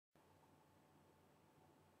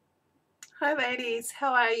Hi ladies,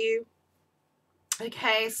 how are you?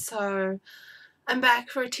 Okay, so I'm back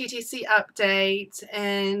for a TTC update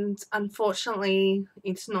and unfortunately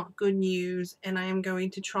it's not good news and I am going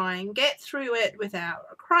to try and get through it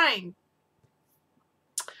without crying.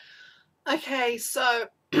 Okay, so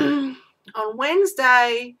on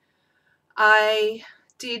Wednesday I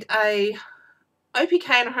did a OPK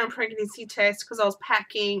and a home pregnancy test because I was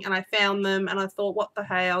packing and I found them and I thought, what the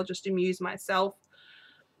hell, I'll just amuse myself.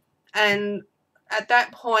 And at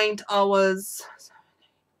that point I was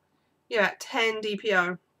 10 DPO.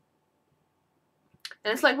 And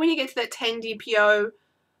it's like when you get to that 10 DPO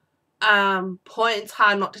point, it's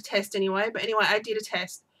hard not to test anyway. But anyway, I did a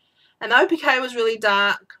test. And the OPK was really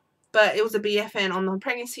dark, but it was a BFN on the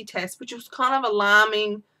pregnancy test, which was kind of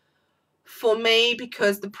alarming for me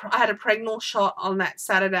because I had a pregnal shot on that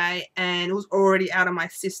Saturday and it was already out of my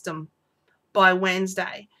system by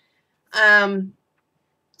Wednesday.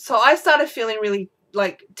 So I started feeling really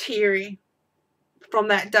like teary from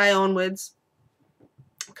that day onwards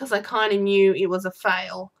because I kind of knew it was a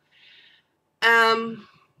fail. And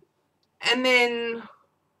then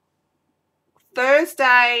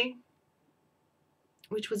Thursday,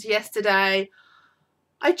 which was yesterday,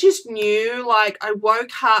 I just knew, like, I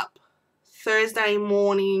woke up Thursday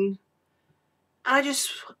morning and I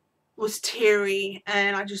just was teary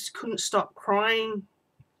and I just couldn't stop crying.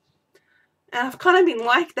 And I've kind of been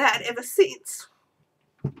like that ever since.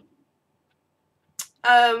 So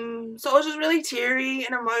I was just really teary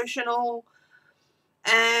and emotional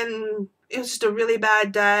and it was just a really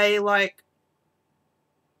bad day. Like,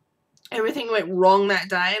 everything went wrong that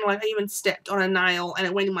day, and like I even stepped on a nail and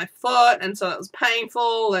it went in my foot, and so it was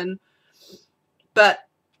painful. But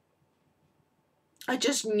I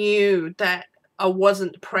just knew that I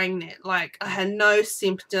wasn't pregnant. Like, I had no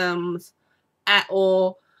symptoms at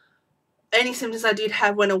all. Any symptoms I did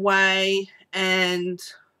have went away, and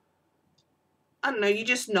I don't know, you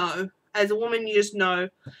just know. As a woman, you just know.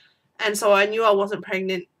 And so I knew I wasn't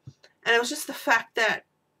pregnant, and it was just the fact that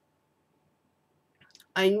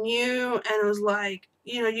I knew, and it was like,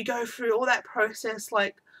 you know, you go through all that process.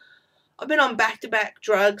 Like, I've been on back-to-back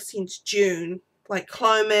drugs since June, like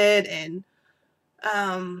Clomid and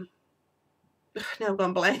now I've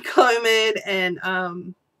gone blank. Clomid and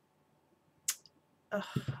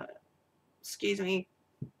excuse me.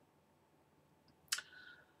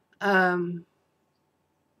 Yeah,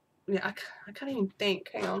 I can't even think.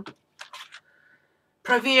 Hang on.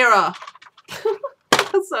 Provera.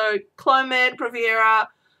 So Clomid, Provera,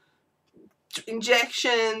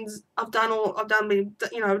 injections. I've done all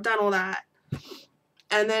that.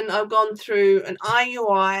 And then I've gone through an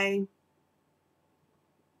IUI,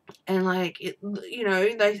 and like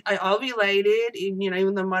I ovulated,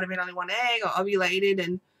 even though it might have been only one egg. I ovulated,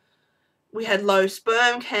 and we had low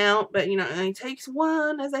sperm count, but it only takes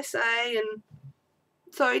one, as they say, and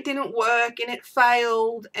so it didn't work, and it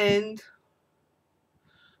failed, and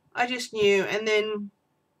I just knew. And then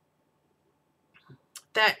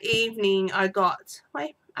that evening I got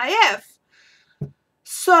my AF.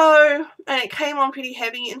 So, and it came on pretty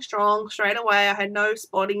heavy and strong straight away. I had no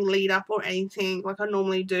spotting lead up or anything like I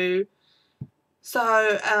normally do. So,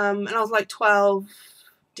 and I was like 12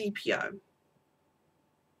 DPO.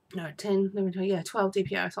 No, 10, let me tell you, yeah, 12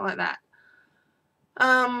 DPO, something like that.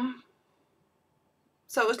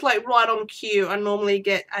 So it was like right on cue. I normally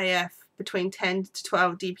get AF between 10 to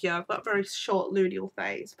 12 DPO. I've got a very short luteal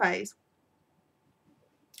phase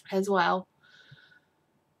as well.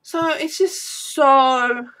 So it's just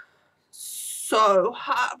so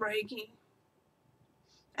heartbreaking,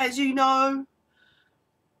 as you know,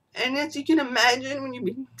 and as you can imagine when you've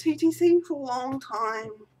been TTCing for a long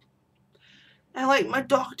time. And like my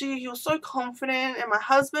doctor, he was so confident, and my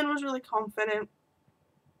husband was really confident.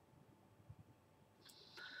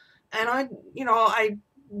 And I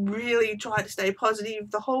really tried to stay positive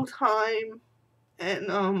the whole time,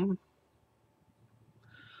 and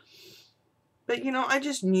but I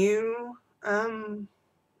just knew, I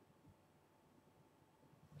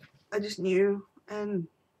just knew, and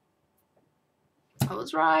I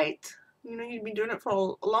was right. You've been doing it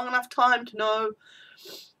for a long enough time to know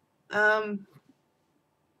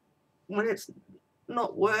when it's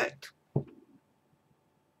not worked.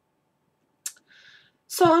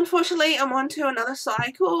 So unfortunately, I'm on to another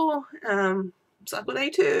cycle, cycle day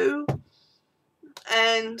 2,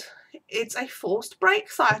 and it's a forced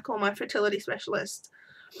break cycle, my fertility specialist.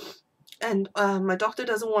 And my doctor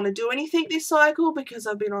doesn't want to do anything this cycle because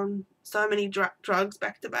I've been on so many drugs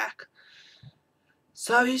back to back.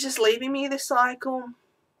 So he's just leaving me this cycle.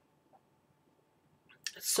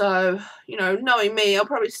 So, knowing me, I'll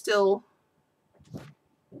probably still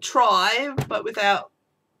try, but without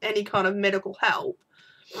any kind of medical help.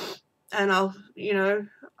 And I'll, you know,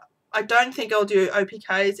 I don't think I'll do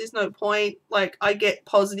OPKs. There's no point. Like, I get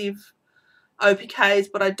positive OPKs,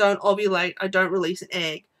 but I don't ovulate. I don't release an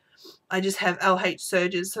egg. I just have LH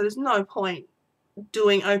surges, so there's no point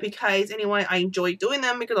doing OPKs anyway. I enjoy doing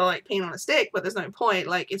them because I like peeing on a stick, but there's no point.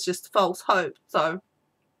 Like, it's just false hope. So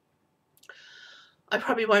I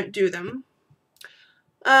probably won't do them.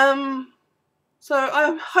 So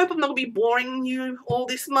I hope I'm not going to be boring you all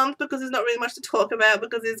this month, because there's not really much to talk about,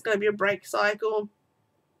 because there's going to be a break cycle.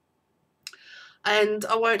 And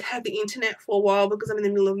I won't have the internet for a while because I'm in the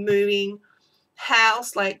middle of moving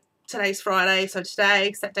house. Like, today's Friday, so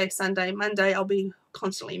today, Saturday, Sunday, Monday, I'll be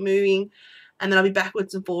constantly moving, and then I'll be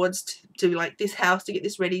backwards and forwards to like this house to get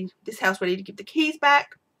this house ready to give the keys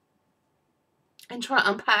back and try to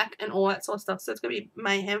unpack and all that sort of stuff. So it's going to be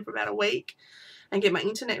mayhem for about a week, and get my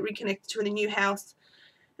internet reconnected to the new house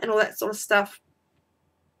and all that sort of stuff.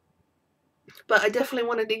 But I definitely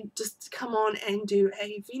wanted to just come on and do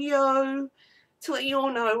a video to let you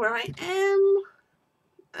all know where I am.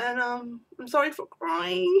 And I'm sorry for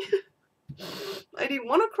crying. I didn't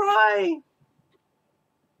want to cry,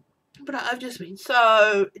 but I've just been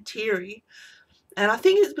so teary. And I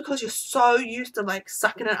think it's because you're so used to like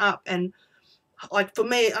sucking it up, and like for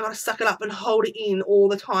me, I gotta suck it up and hold it in all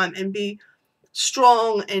the time and be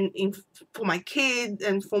strong and for my kids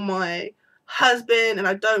and for my husband. And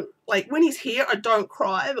I don't, like, when he's here I don't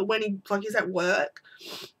cry, but when he's at work,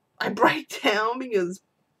 I break down because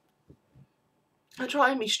I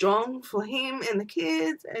try and be strong for him and the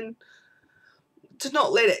kids, and to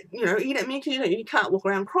not let it, you know, eat at me, because, you know, you can't walk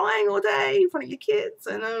around crying all day in front of your kids.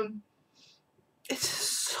 And it's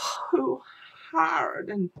so hard,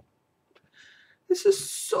 and this is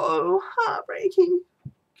so heartbreaking,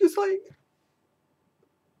 because like,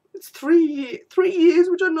 it's 3 years,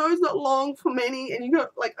 which I know is not long for many, and you got,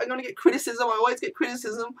 like, I'm gonna get criticism. I always get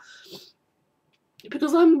criticism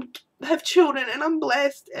because I have children and I'm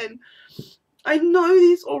blessed, and I know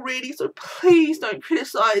this already, so please don't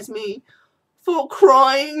criticize me for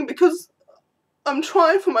crying, because I'm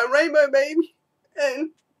trying for my rainbow baby,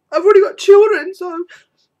 and I've already got children, so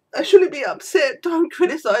I shouldn't be upset. Don't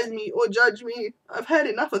criticize me or judge me. I've had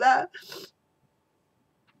enough of that.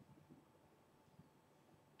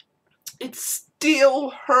 It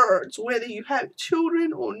still hurts whether you have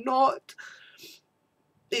children or not.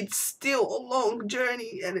 It's still a long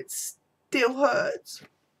journey, and it still hurts.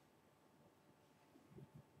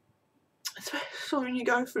 Especially when you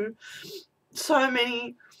go through so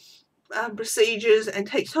many procedures and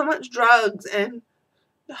take so much drugs and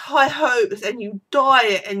high hopes, and you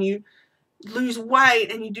diet and you lose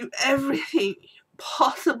weight and you do everything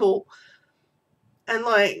possible, and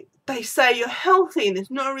like, they say you're healthy and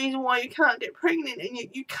there's no reason why you can't get pregnant, and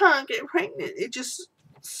yet you can't get pregnant. It just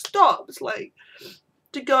stops. Like,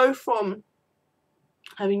 to go from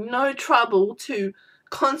having no trouble to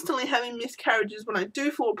constantly having miscarriages when I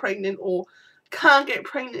do fall pregnant, or can't get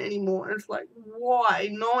pregnant anymore, and it's like, why?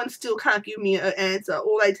 No one still can't give me an answer.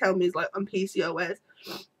 All they tell me is like, I'm PCOS,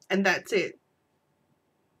 and that's it.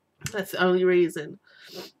 That's the only reason.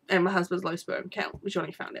 And my husband's low sperm count, which I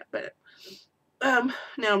only found out better. Now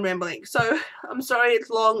I'm rambling, so I'm sorry it's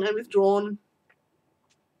long and withdrawn.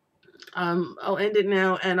 I'll end it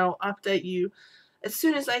now, and I'll update you as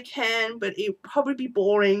soon as I can, but it'll probably be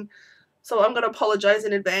boring, so I'm going to apologize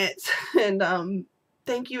in advance. And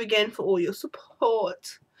thank you again for all your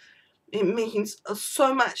support. It means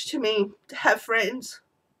so much to me to have friends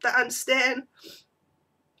that understand,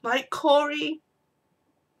 like Corey.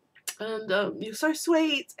 And you're so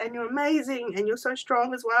sweet, and you're amazing, and you're so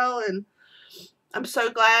strong as well, and I'm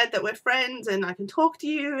so glad that we're friends and I can talk to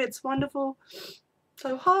you. It's wonderful.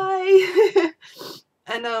 So hi.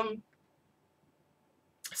 And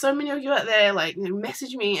so many of you out there, like, you know,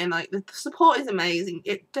 message me, and like, the support is amazing.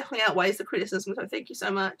 It definitely outweighs the criticism, so thank you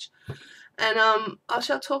so much. And I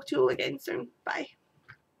shall talk to you all again soon. Bye.